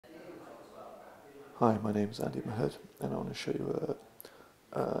Hi, my name is Andy Mahood, and I want to show you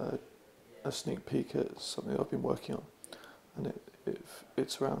a sneak peek at something I've been working on, and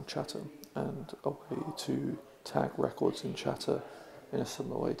it's around Chatter and a way to tag records in Chatter in a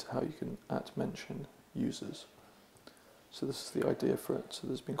similar way to how you can @mention users. So this is the idea for it. So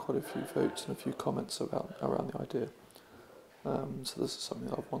there's been quite a few votes and a few comments around the idea. So this is something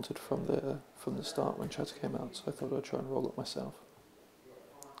that I've wanted from the start when Chatter came out. So I thought I'd try and roll it myself.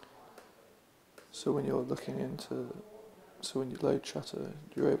 So when you're when you load Chatter,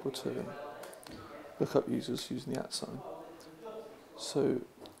 you're able to look up users using the @sign. So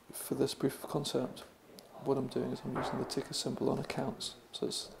for this proof of concept, what I'm doing is I'm using the ticker symbol on accounts. So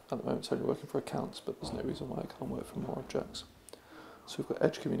at the moment it's only working for accounts, but there's no reason why it can't work for more objects. So we've got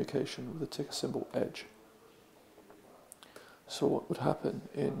edge communication with the ticker symbol edge. So what would happen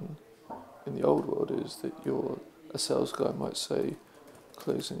in the old world is that a sales guy might say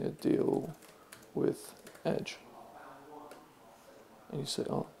closing a deal with edge. And you say,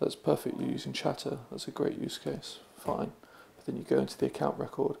 oh, that's perfect, you're using Chatter, that's a great use case, fine. But then you go into the account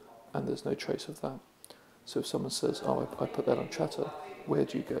record and there's no trace of that. So if someone says, oh, I put that on Chatter, where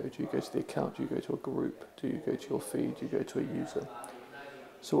do you go? Do you go to the account? Do you go to a group? Do you go to your feed? Do you go to a user?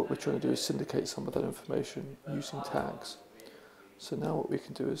 So what we're trying to do is syndicate some of that information using tags. So now what we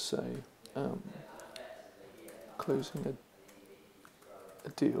can do is say, closing a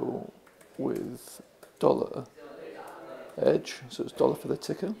deal with $edge, so it's $for the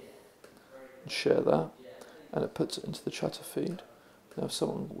ticker, and share that, and it puts it into the Chatter feed. Now if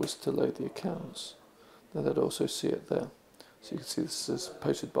someone was to load the accounts, then they'd also see it there. So you can see this is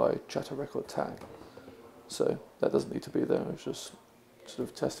posted by Chatter record tag. So that doesn't need to be there, it's just sort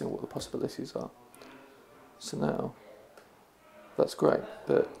of testing what the possibilities are. So now, that's great,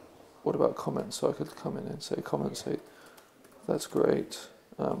 but what about comments? So I could come in and say, that's great,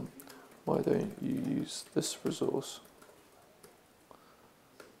 why don't you use this resource?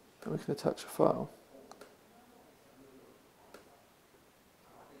 And we can attach a file.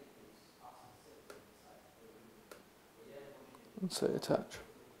 And say attach.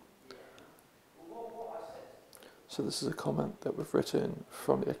 So this is a comment that we've written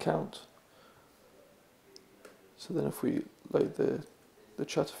from the account. So then if we load the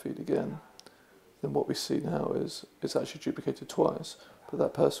Chatter feed again, then what we see now is it's actually duplicated twice. But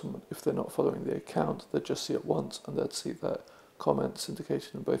that person, if they're not following the account, they'd just see it once and they'd see that comment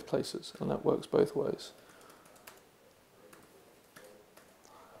syndicated in both places, and that works both ways.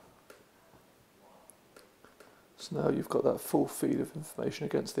 So now you've got that full feed of information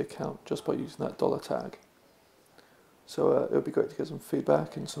against the account just by using that $tag. So it would be great to get some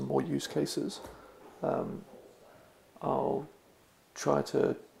feedback and some more use cases. I'll try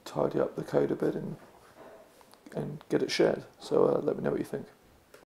to tidy up the code a bit and get it shared. So let me know what you think.